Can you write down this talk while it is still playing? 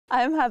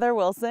I'm Heather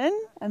Wilson,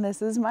 and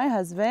this is my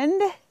husband.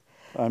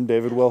 I'm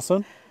David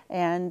Wilson.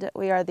 And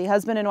we are the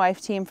husband and wife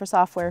team for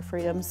Software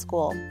Freedom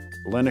School.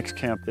 Linux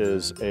Camp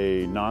is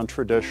a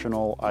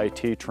non-traditional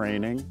IT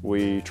training.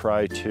 We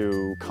try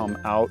to come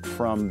out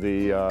from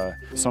the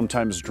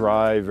sometimes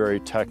dry, very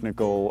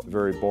technical,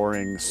 very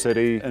boring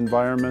city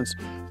environments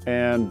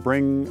and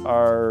bring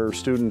our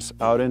students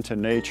out into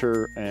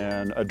nature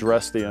and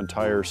address the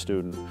entire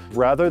student.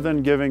 Rather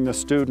than giving the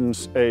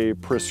students a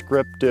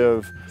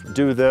prescriptive,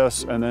 do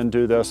this and then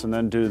do this and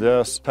then do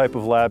this type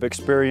of lab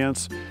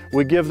experience,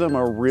 we give them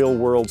a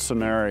real-world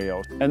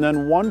scenario. And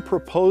then one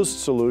proposed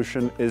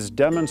solution is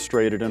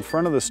demonstrated in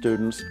front of the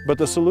students, but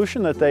the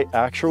solution that they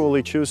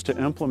actually choose to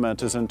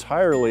implement is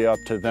entirely up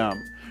to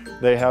them.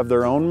 They have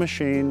their own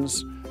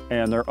machines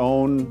and their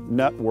own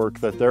network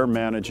that they're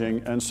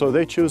managing, and so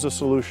they choose a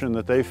solution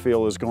that they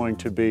feel is going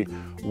to be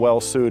well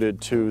suited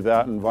to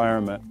that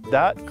environment.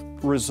 That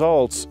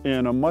results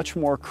in a much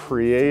more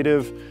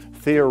creative,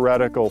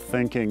 theoretical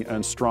thinking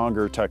and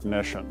stronger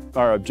technician.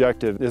 Our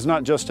objective is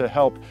not just to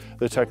help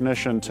the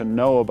technician to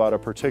know about a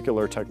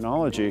particular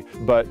technology,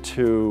 but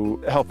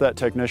to help that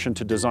technician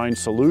to design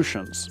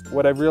solutions.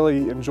 What I've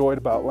really enjoyed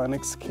about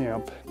Linux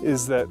Camp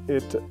is that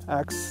it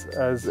acts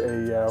as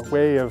a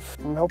way of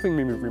helping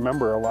me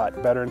remember a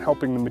lot better and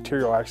helping the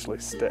material actually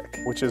stick,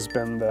 which has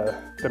been the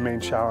main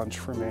challenge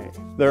for me.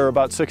 There are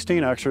about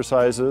 16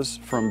 exercises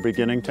from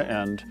beginning to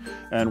end,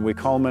 and we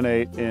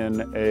culminate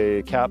in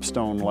a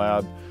capstone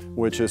lab,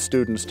 which is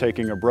students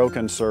taking a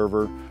broken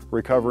server,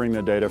 recovering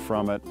the data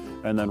from it,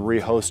 and then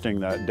rehosting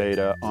that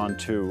data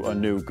onto a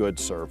new good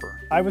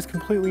server. I was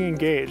completely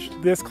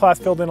engaged. This class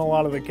filled in a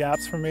lot of the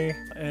gaps for me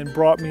and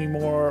brought me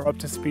more up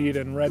to speed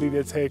and ready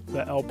to take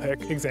the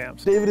LPIC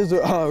exams. David is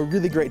a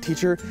really great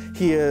teacher.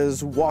 He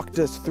has walked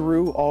us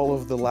through all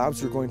of the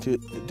labs we're going to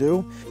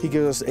do. He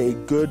gives us a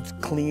good,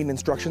 clean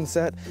instruction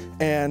set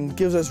and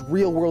gives us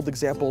real-world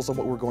examples of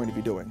what we're going to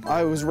be doing.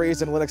 I was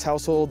raised in a Linux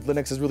household.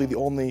 Linux is really the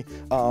only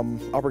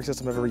operating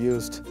system I've ever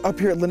used. Up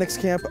here at Linux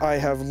Camp, I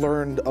have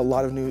learned a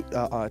lot of new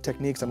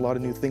techniques and a lot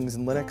of new things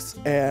in Linux,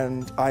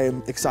 and I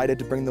am excited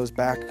to bring those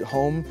back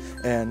home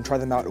and try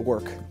them out at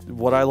work.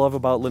 What I love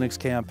about Linux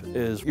Camp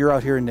is you're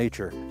out here in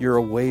nature. You're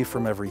away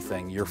from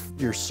everything.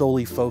 You're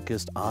solely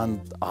focused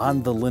on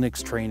the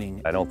Linux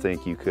training. I don't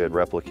think you could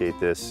replicate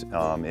this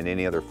in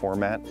any other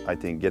format. I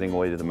think getting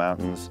away to the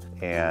mountains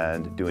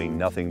and doing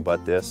nothing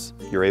but this,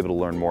 you're able to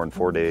learn more in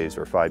 4 days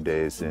or 5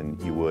 days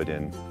than you would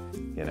in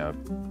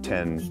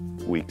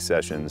 10-week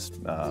sessions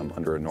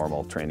under a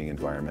normal training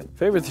environment.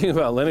 Favorite thing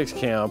about Linux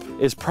Camp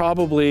is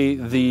probably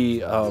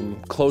the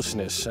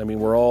closeness. I mean,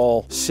 we're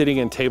all sitting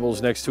in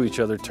tables next to each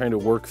other trying to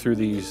work through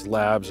these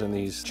labs and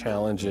these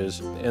challenges.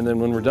 And then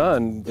when we're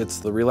done, it's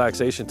the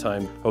relaxation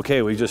time.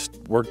 Okay, we just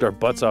worked our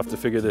butts off to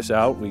figure this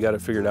out. We got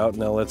it figured out.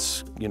 Now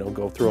let's,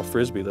 go throw a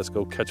Frisbee. Let's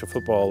go catch a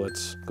football.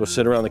 Let's go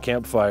sit around the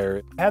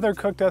campfire. Heather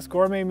cooked us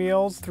gourmet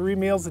meals, 3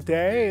 meals a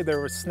day. There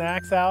were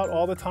snacks out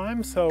all the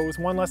time, so it was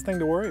one less thing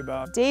to worry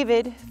about.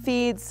 David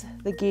feeds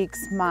the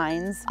geeks'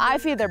 minds. I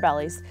feed their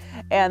bellies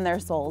and their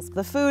souls.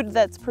 The food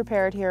that's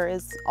prepared here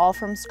is all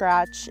from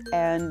scratch,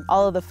 and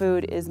all of the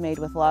food is made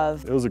with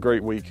love. It was a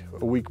great week,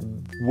 a week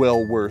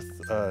well worth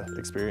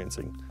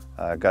experiencing.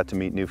 Got to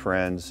meet new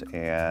friends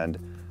and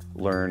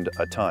learned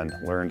a ton.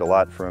 Learned a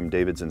lot from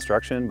David's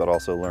instruction, but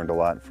also learned a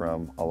lot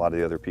from a lot of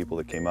the other people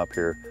that came up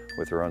here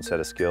with their own set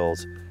of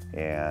skills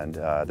and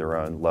their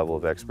own level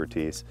of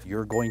expertise.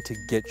 You're going to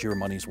get your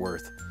money's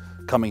worth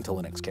coming to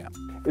Linux Camp.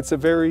 It's a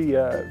very,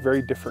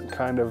 very different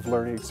kind of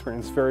learning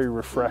experience, very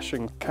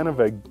refreshing, kind of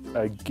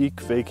a geek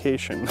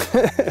vacation.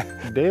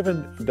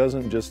 David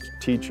doesn't just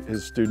teach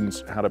his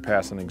students how to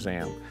pass an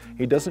exam.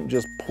 He doesn't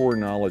just pour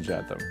knowledge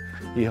at them.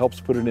 He helps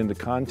put it into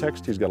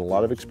context. He's got a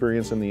lot of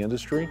experience in the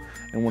industry,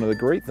 and one of the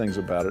great things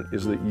about it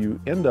is that you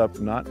end up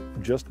not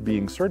just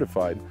being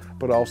certified,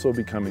 but also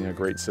becoming a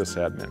great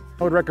sysadmin.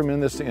 I would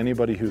recommend this to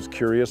anybody who's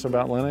curious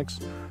about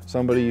Linux,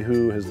 somebody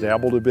who has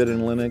dabbled a bit in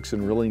Linux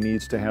and really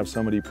needs to have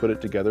somebody put it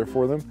together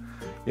for them.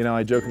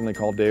 I jokingly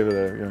call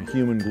David a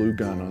human glue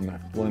gun on the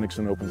Linux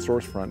and open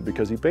source front,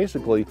 because he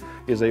basically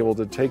is able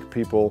to take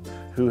people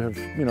who have,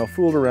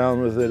 fooled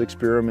around with it,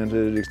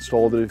 experimented,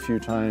 installed it a few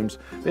times,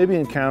 maybe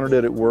encountered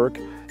it at work,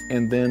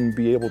 and then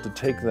be able to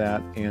take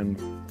that and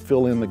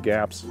fill in the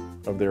gaps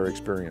of their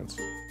experience.